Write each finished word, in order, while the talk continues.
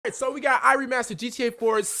Alright, so we got Remastered GTA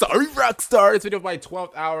 4. Sorry, Rockstar. This video is like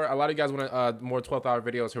 12th hour. A lot of you guys want more 12th hour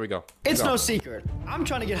videos. Here we go. It's no secret. I'm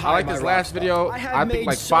trying to get hired. I like this last video. I think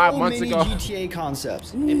like 5 months ago. GTA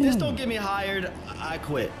concepts. If this don't get me hired, I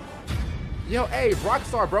quit. Yo, hey,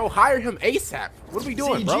 Rockstar, bro, hire him ASAP. What are we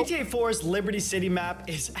doing, bro? GTA 4's Liberty City map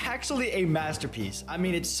is actually a masterpiece. I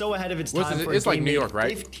mean, it's so ahead of its time for a it's game like New York,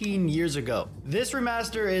 right? 15 years ago. This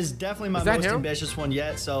remaster is definitely my most ambitious one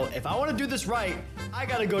yet. So if I want to do this right, I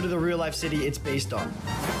gotta go to the real life city it's based on.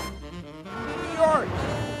 New York.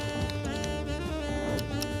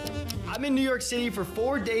 I'm in New York City for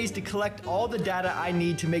 4 days to collect all the data I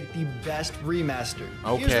need to make the best remaster.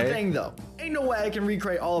 Okay. Here's the thing though, ain't no way I can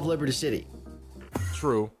recreate all of Liberty City.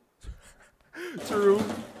 True.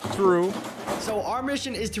 True. So our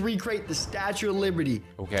mission is to recreate the Statue of Liberty,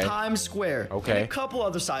 Times Square, and a couple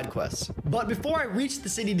other side quests. But before I reach the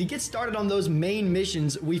city to get started on those main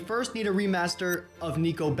missions, we first need a remaster of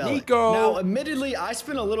Nico Bellic. Now, admittedly, I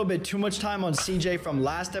spent a little bit too much time on CJ from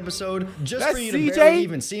last episode, just for you to barely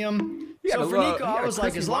even see him. So for Nico, I was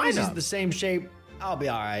like, as long as he's the same shape, I'll be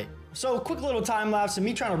all right. So quick little time lapse of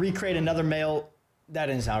me trying to recreate another male. That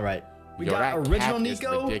didn't sound right. We got original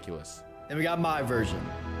Nico, ridiculous. and we got my version.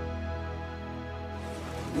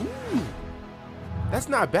 Ooh, that's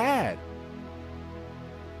not bad.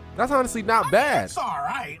 That's honestly not bad. It's all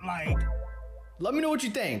right. Like, let me know what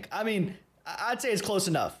you think. I mean, I'd say it's close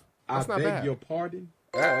enough. That's not bad. Your pardon?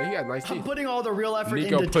 Yeah, he got nice teeth. I'm putting all the real effort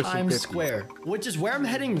into Times Square, which is where I'm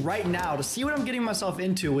heading right now to see what I'm getting myself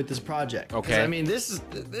into with this project. Okay. I mean, this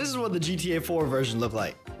is what the GTA 4 version looked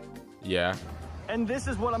like. Yeah. And this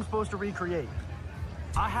is what I'm supposed to recreate.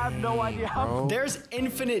 I have no idea how. There's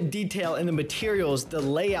infinite detail in the materials, the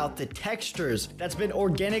layout, the textures that's been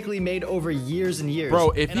organically made over years and years. Bro,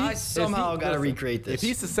 if I somehow gotta recreate this. If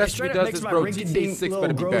he successfully does this, bro, GTA 6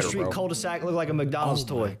 better be better, bro. Cul-de-sac look like a McDonald's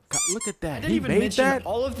toy. God, look at that. I didn't even mention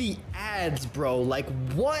all of the ads, bro. Like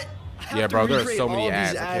what? Yeah, bro, there's so many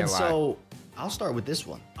ads. I can't lie. So I'll start with this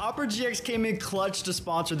one. Opera GX came in clutch to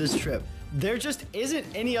sponsor this trip. There just isn't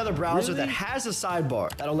any other browser that has a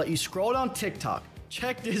sidebar that'll let you scroll down TikTok,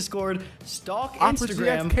 check Discord, stalk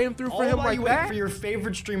Instagram, came through for him like wait that? for your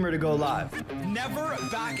favorite streamer to go live. Never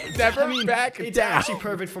back down. It's actually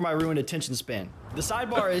perfect for my ruined attention span. The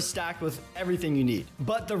sidebar is stacked with everything you need.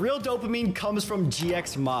 But the real dopamine comes from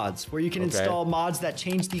GX mods, where you can install mods that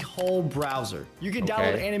change the whole browser. You can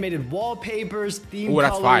download animated wallpapers, theme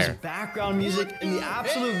colors, background music, and the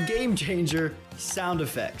absolute game changer, sound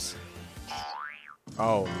effects.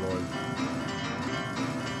 Oh, Lord.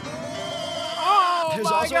 There's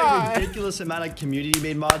also a ridiculous amount of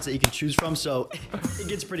community-made mods that you can choose from, so it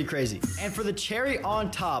gets pretty crazy. And for the cherry on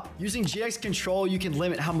top, using GX Control, you can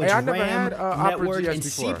limit how much RAM, network, and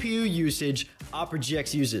CPU usage Opera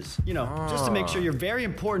GX uses. You know, just to make sure your very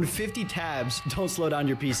important 50 tabs don't slow down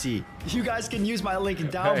your PC. You guys can use my link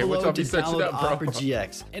down below to download Opera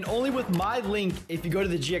GX. And only with my link, if you go to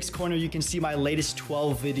the GX corner, you can see my latest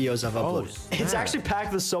 12 videos I've uploaded. It's actually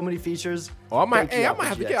packed with so many features. Oh, I might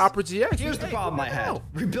have to get Opera GX. Here's the problem I had.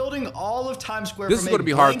 Rebuilding all of Times Square. This is going to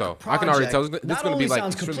be hard, though. I can already tell. This is going to be like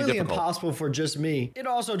sounds completely impossible for just me. It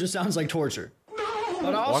also just sounds like torture.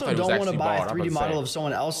 But I also don't want to buy a 3D model of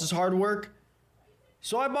someone else's hard work.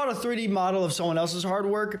 So I bought a 3D model of someone else's hard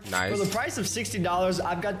work. Nice. For the price of $60,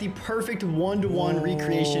 I've got the perfect one-to-one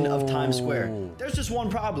recreation of Times Square. There's just one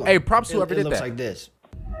problem. Hey, props to whoever did that. It looks like this.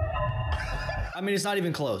 I mean, it's not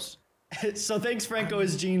even close. So thanks, Franco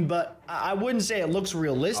as Gene, but I wouldn't say it looks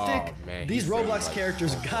realistic. Oh, man, these Roblox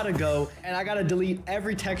characters gotta go, and I gotta delete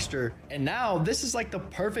every texture. And now this is like the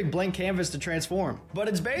perfect blank canvas to transform. But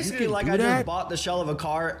it's basically like I just bought the shell of a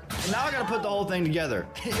car, and now I gotta put the whole thing together.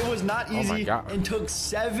 It was not easy and took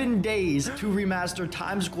 7 days to remaster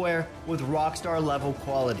Times Square with Rockstar level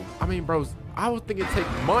quality. I mean, bros, I would think it'd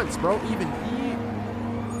take months, bro. Even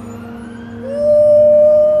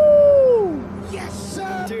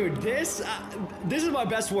Dude, this is my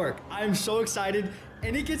best work. I'm so excited,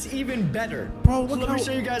 and it gets even better. Bro, let me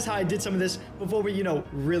show you guys how I did some of this before we,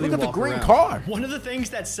 really look at the green around. car. One of the things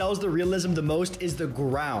that sells the realism the most is the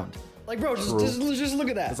ground. Like, bro, just look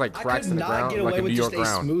at that. It's like cracks in the ground, I could not get away like with just a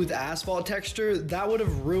smooth asphalt texture. That would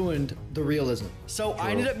have ruined the realism. So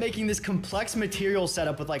I ended up making this complex material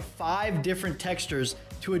setup with like 5 different textures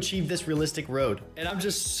to achieve this realistic road, and I'm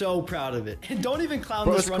just so proud of it. And don't even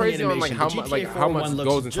clown this running animation. How much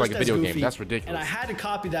goes into like a video game. That's ridiculous. And I had to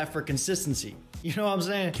copy that for consistency. You know what I'm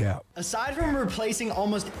saying? Aside from replacing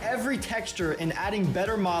almost every texture and adding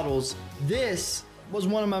better models, this was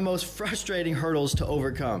one of my most frustrating hurdles to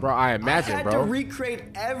overcome. Bro, I imagine, I had to recreate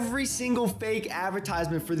every single fake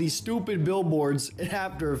advertisement for these stupid billboards in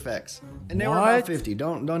After Effects. And they were about 50.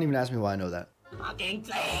 Don't even ask me why I know that.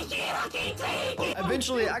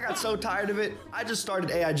 Eventually, I got so tired of it, I just started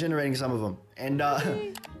AI generating some of them. And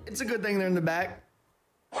it's a good thing they're in the back.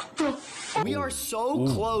 We are so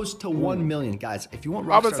close to 1 million, guys. If you want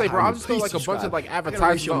Rockstar, I would say, bro, I'm just doing like a bunch of like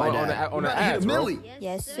advertisements on the ads, bro.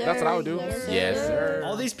 Yes, sir. That's what I would do. Yes, sir.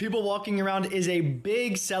 All these people walking around is a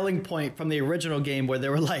big selling point from the original game where there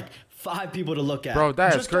were like 5 people to look at. Bro,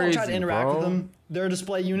 that is crazy, Just don't try to interact with them. Their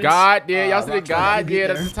display units. God, yeah, y'all see the God, yeah,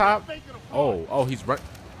 at the top. Oh, he's run.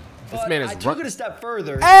 This man is I run. took it a step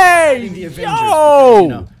further. Hey, the Avengers yo! because, you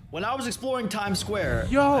know, when I was exploring Times Square,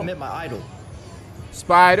 I met my idol.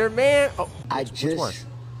 Spider-Man. Oh, I just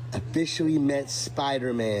officially met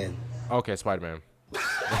Spider-Man. Okay, Spider-Man.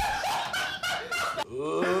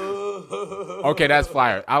 Okay, that's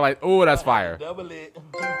fire. I like. Oh, that's fire.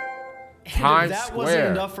 Times If that Square. wasn't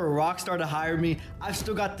enough for Rockstar to hire me, I've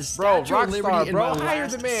still got the Bro, Statue of Liberty in my hire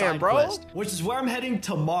last the man, side bro. quest, which is where I'm heading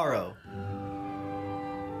tomorrow.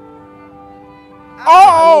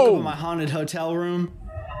 I woke up in my haunted hotel room.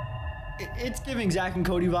 It's giving Zach and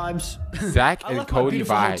Cody vibes. Zach I and left Cody my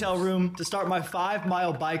beautiful vibes. hotel room to start my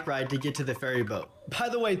 5-mile bike ride to get to the ferry boat. By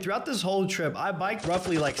the way, throughout this whole trip, I biked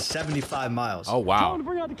roughly like 75 miles. Oh wow.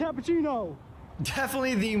 Bring out the cappuccino.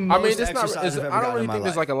 Definitely the most exercise I've ever I don't gotten really in my think life.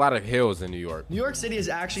 there's like a lot of hills in New York. New York City is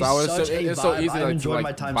actually So such a it's so vibe. easy, I've like, enjoyed to,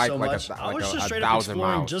 my time bike so like much. I was just straight up 1,000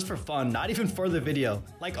 exploring miles. just for fun, not even for the video.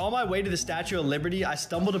 Like on my way to the Statue of Liberty, I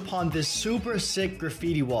stumbled upon this super sick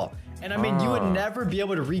graffiti wall. And I mean, you would never be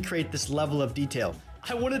able to recreate this level of detail.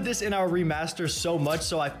 I wanted this in our remaster so much,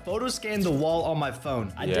 so I photo scanned the wall on my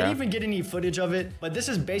phone. I didn't even get any footage of it, but this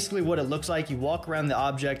is basically what it looks like. You walk around the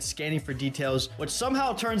object, scanning for details, which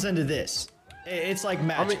somehow turns into this. It's like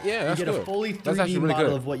magic. I mean, yeah, that's you get good. a fully That's 3D actually really model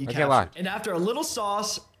good. of what you I can't lie. captured. And after a little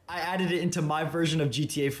sauce, I added it into my version of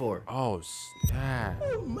GTA 4. Oh, snap.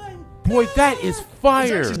 Boy, that is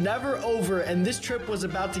fire. It's never over, and this trip was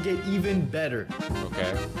about to get even better.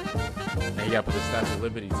 Okay. And you gotta put the Statue of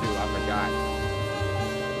Liberty too. I forgot.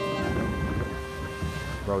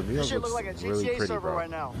 Bro, New York This shit looks look like a GTA really pretty, server bro. right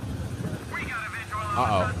now.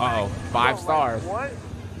 Uh-oh. 5 stars. What?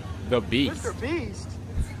 The Beast. Mr. Beast?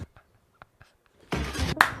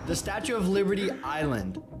 The Statue of Liberty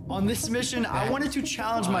Island. On this mission, I wanted to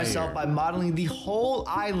challenge myself by modeling the whole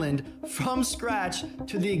island from scratch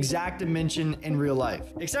to the exact dimension in real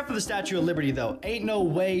life. Except for the Statue of Liberty though. Ain't no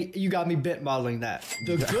way you got me bent modeling that.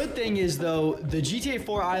 The good thing is though, the GTA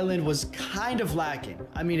 4 island was kind of lacking.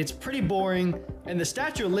 I mean, it's pretty boring, and the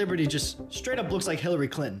Statue of Liberty just straight up looks like Hillary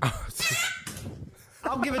Clinton.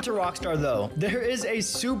 I'll give it to Rockstar though. There is a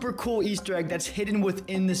super cool Easter egg that's hidden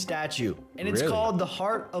within the statue, and it's called the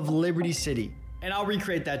Heart of Liberty City. And I'll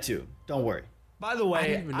recreate that too, don't worry. By the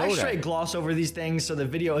way, I straight gloss over these things so the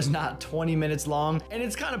video is not 20 minutes long, and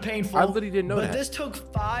it's kind of painful. I literally didn't know that. But this took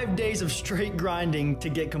 5 days of straight grinding to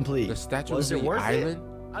get complete. The Statue was of it the worth island?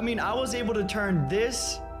 it? I mean, I was able to turn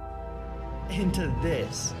this into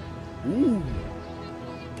this. Ooh.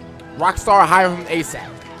 Rockstar, hire him ASAP.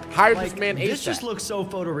 Hire this man ASAP. This just looks so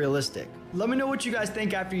photorealistic. Let me know what you guys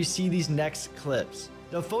think after you see these next clips.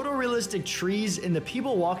 The photorealistic trees and the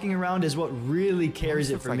people walking around is what really carries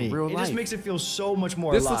it for me. It just makes it feel so much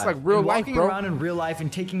more alive. This looks like real life, bro. Walking around in real life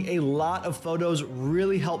and taking a lot of photos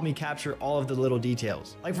really helped me capture all of the little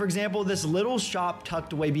details. Like for example, this little shop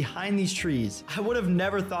tucked away behind these trees. I would have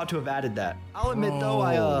never thought to have added that. I'll admit though,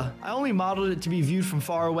 I only modeled it to be viewed from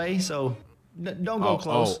far away, so don't go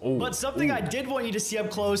close. But something I did want you to see up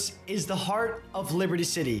close is the Heart of Liberty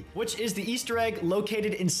City, which is the Easter egg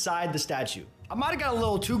located inside the statue. I might have got a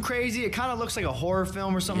little too crazy. It kind of looks like a horror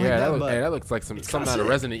film or something like that. That looks like something out of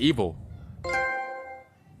Resident Evil.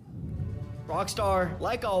 Rockstar,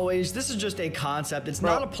 like always, this is just a concept. It's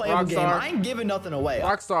not a playable game. I ain't giving nothing away.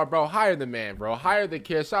 Rockstar, bro, hire the man, bro. Hire the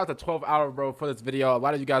kid. Shout out to 12 Hour, bro, for this video. A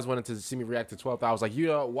lot of you guys wanted to see me react to 12 Hours. Like,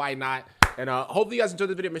 why not? And hopefully you guys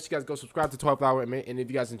enjoyed the video. Make sure you guys go subscribe to 12 Hour. And if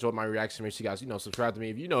you guys enjoyed my reaction, make sure you guys, subscribe to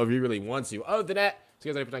me if you really want to. Other than that, see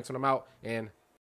you guys later for the next one. I'm out. And